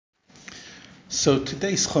So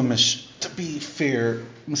today's Chumash, to be fair,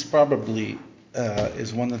 most probably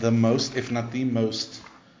is one of the most, if not the most,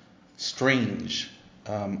 strange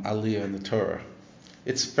aliyah in the Torah.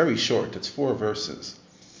 It's very short. It's 4 verses.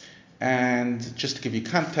 And just to give you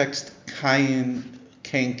context, Cain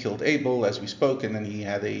killed Abel, as we spoke, and then he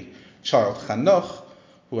had a child Chanoch,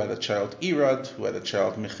 who had a child Irad, who had a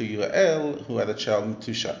child Mechuel, who had a child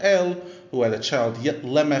Metushael, who had a child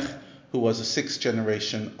Lemech, who was a sixth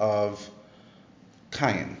generation of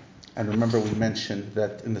Cain. And remember, we mentioned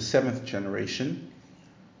that in the seventh generation,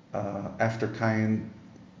 after Cain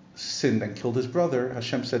sinned and killed his brother,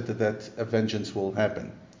 Hashem said that a vengeance will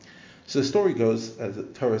happen. So the story goes, as the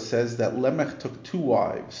Torah says, that Lemech took 2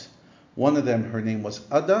 wives. One of them, her name was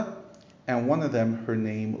Ada, and one of them, her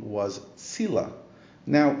name was Tzila.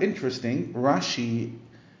 Now, interesting, Rashi,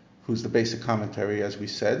 who's the basic commentary, as we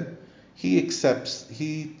said, he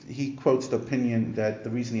quotes the opinion that the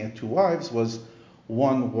reason he had 2 wives was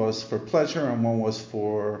one was for pleasure and one was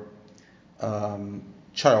for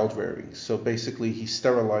child rearing. So basically, he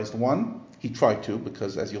sterilized one. He tried to,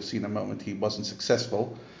 because as you'll see in a moment, he wasn't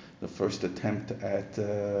successful. The first attempt at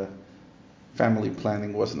family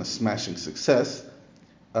planning wasn't a smashing success.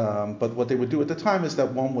 But what they would do at the time is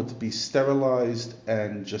that one would be sterilized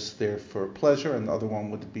and just there for pleasure, and the other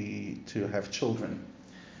one would be to have children.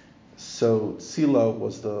 So Tzila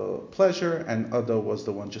was the pleasure, and Ada was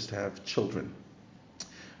the one just to have children.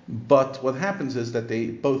 But what happens is that they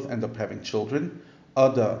both end up having children.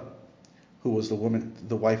 Ada, who was the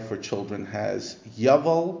wife for children, has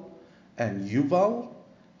Yaval and Yuval,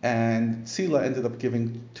 and Tzila ended up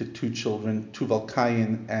giving to 2 children, Tuval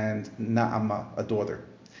Cain and Naama, a daughter.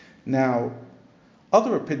 Now,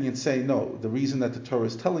 other opinions say no. The reason that the Torah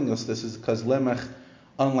is telling us this is because Lemech,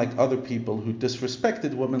 unlike other people who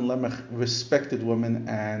disrespected women, Lemech respected women,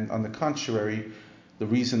 and on the contrary, the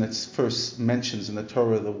reason it first mentions in the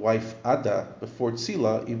Torah the wife Ada before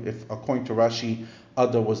Tzila, if according to Rashi,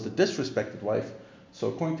 Ada was the disrespected wife, so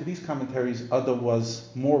according to these commentaries, Ada was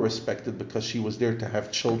more respected because she was there to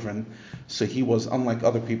have children. So he was, unlike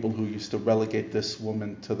other people who used to relegate this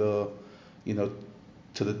woman to the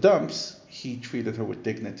dumps, he treated her with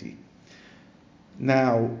dignity.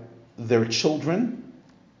 Now, their children,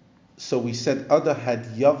 so we said Ada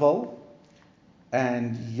had Yaval,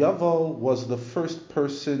 and Yaval was the first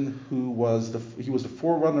person he was the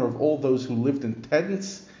forerunner of all those who lived in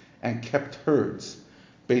tents and kept herds.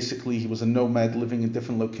 Basically, he was a nomad living in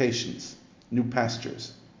different locations, new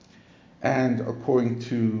pastures. And according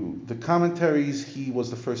to the commentaries, he was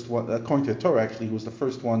the first one, according to the Torah actually, he was the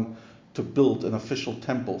first one to build an official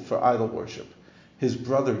temple for idol worship. His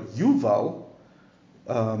brother Yuval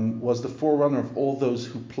was the forerunner of all those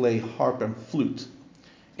who play harp and flute.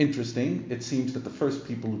 Interesting, it seems that the first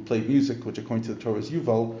people who played music, which according to the Torah is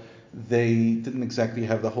Yuval, they didn't exactly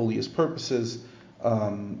have the holiest purposes.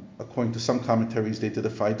 According to some commentaries, they did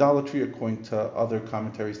it for idolatry. According to other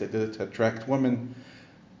commentaries, they did it to attract women.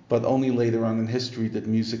 But only later on in history did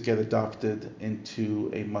music get adopted into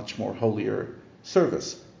a much more holier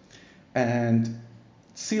service. And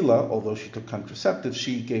Tzila, although she took contraceptives,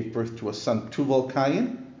 she gave birth to a son, Tuval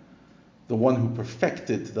Cain, the one who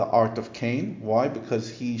perfected the art of Cain. Why? Because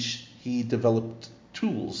he developed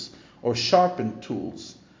tools, or sharpened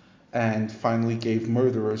tools, and finally gave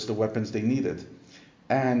murderers the weapons they needed.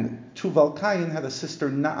 And Tuval Cain had a sister,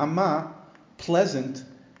 Naama, pleasant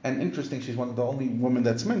and interesting. She's one of the only women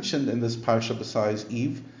that's mentioned in this parsha besides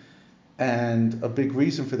Eve. And a big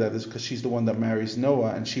reason for that is because she's the one that marries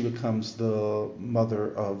Noah, and she becomes the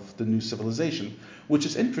mother of the new civilization, which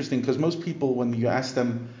is interesting because most people, when you ask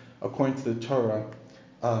them, according to the Torah,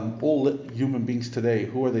 all human beings today,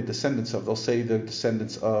 who are they descendants of? They'll say they're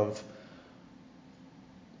descendants of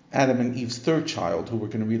Adam and Eve's third child, who we're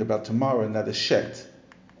going to read about tomorrow, and that is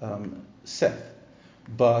Seth.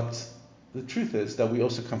 But the truth is that we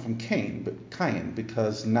also come from Cain,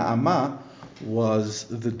 because Naama was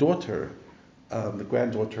the daughter, the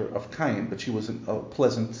granddaughter of Cain, but she was a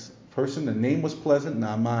pleasant person. The name was pleasant.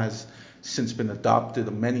 Naama has since been adopted.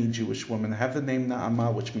 Many Jewish women have the name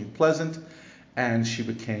Naama, which means pleasant, and she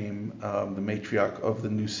became the matriarch of the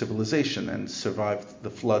new civilization and survived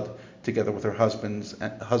the flood together with her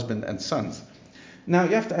husband and sons. Now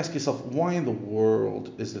you have to ask yourself, why in the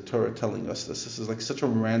world is the Torah telling us this? This is like such a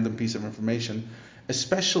random piece of information,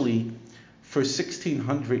 especially for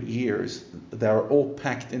 1600 years that are all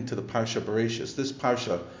packed into the Parsha Bereshis. This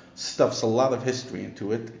Parsha stuffs a lot of history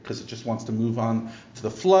into it because it just wants to move on to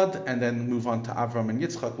the flood and then move on to Avram and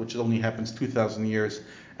Yitzchak, which only happens 2,000 years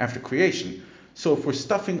after creation. So if we're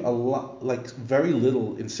stuffing a lot, like very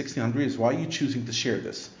little in 1600 years, why are you choosing to share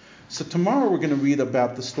this? So tomorrow we're going to read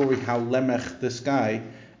about the story how Lemech, this guy,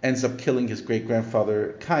 ends up killing his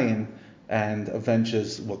great-grandfather Cain and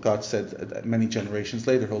avenges what God said that many generations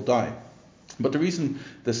later he'll die. But the reason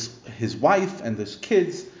his wife and his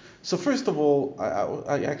kids. So first of all,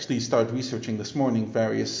 I actually started researching this morning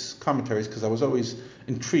various commentaries because I was always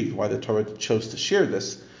intrigued why the Torah chose to share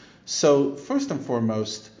this. So first and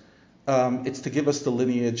foremost, it's to give us the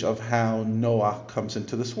lineage of how Noah comes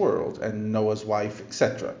into this world and Noah's wife,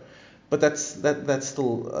 etc. But that's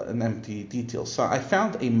still an empty detail. So I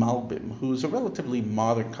found a Malbim, who's a relatively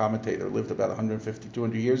modern commentator, lived about 150,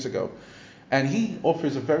 200 years ago, and he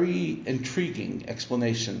offers a very intriguing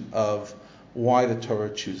explanation of why the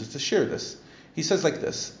Torah chooses to share this. He says like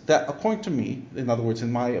this, that according to me, in other words,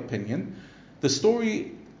 in my opinion, the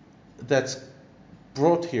story that's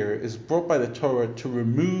brought here is brought by the Torah to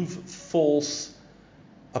remove false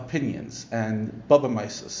opinions and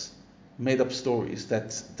babamaisis, made up stories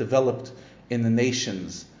that developed in the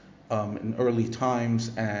nations in early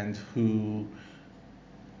times and who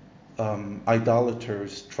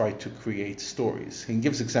idolaters try to create stories. He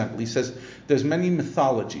gives example. He says there's many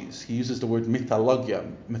mythologies. He uses the word mythologia,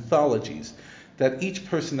 mythologies, that each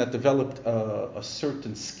person that developed a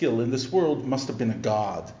certain skill in this world must have been a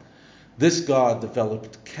god. This god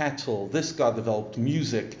developed cattle. This god developed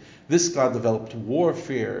music. This god developed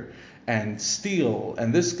warfare and steel.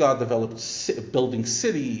 And this god developed building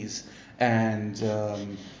cities and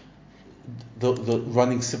the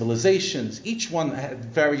running civilizations. Each one had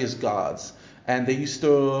various gods, and they used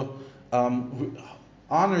to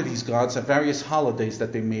honor these gods at various holidays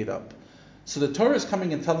that they made up. So the Torah is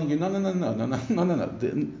coming and telling you, no.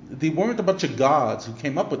 They weren't a bunch of gods who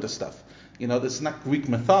came up with this stuff. This is not Greek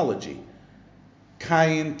mythology.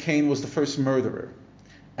 Cain was the first murderer,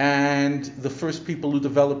 and the first people who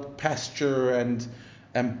developed pasture and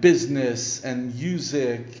business and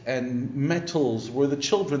music and metals were the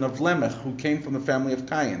children of Lemech, who came from the family of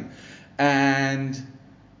Cain. And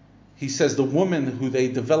he says the woman who they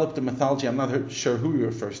developed the mythology, I'm not sure who he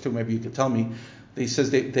refers to, maybe you could tell me. He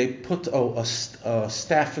says they put a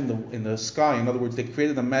staff in the sky. In other words, they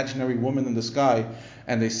created an imaginary woman in the sky,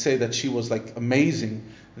 and they say that she was like amazing.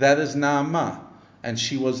 That is Naamah, and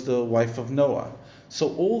she was the wife of Noah.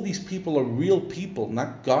 So all these people are real people,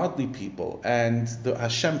 not godly people. And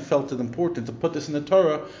Hashem felt it important to put this in the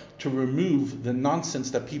Torah to remove the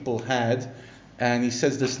nonsense that people had. And he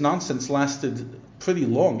says this nonsense lasted pretty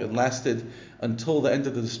long. It lasted until the end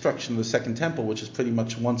of the destruction of the Second Temple, which is pretty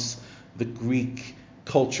much once the Greek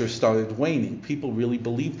culture started waning. People really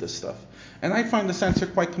believed this stuff. And I find this answer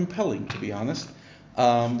quite compelling, to be honest.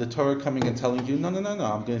 The Torah coming and telling you, no,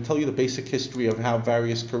 I'm going to tell you the basic history of how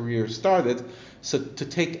various careers started, so to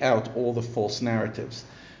take out all the false narratives.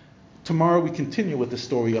 Tomorrow we continue with the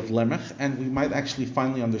story of Lemech, and we might actually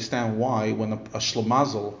finally understand why when a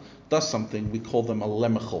Shlomazel does something, we call them a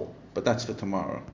Lemechel. But that's for tomorrow.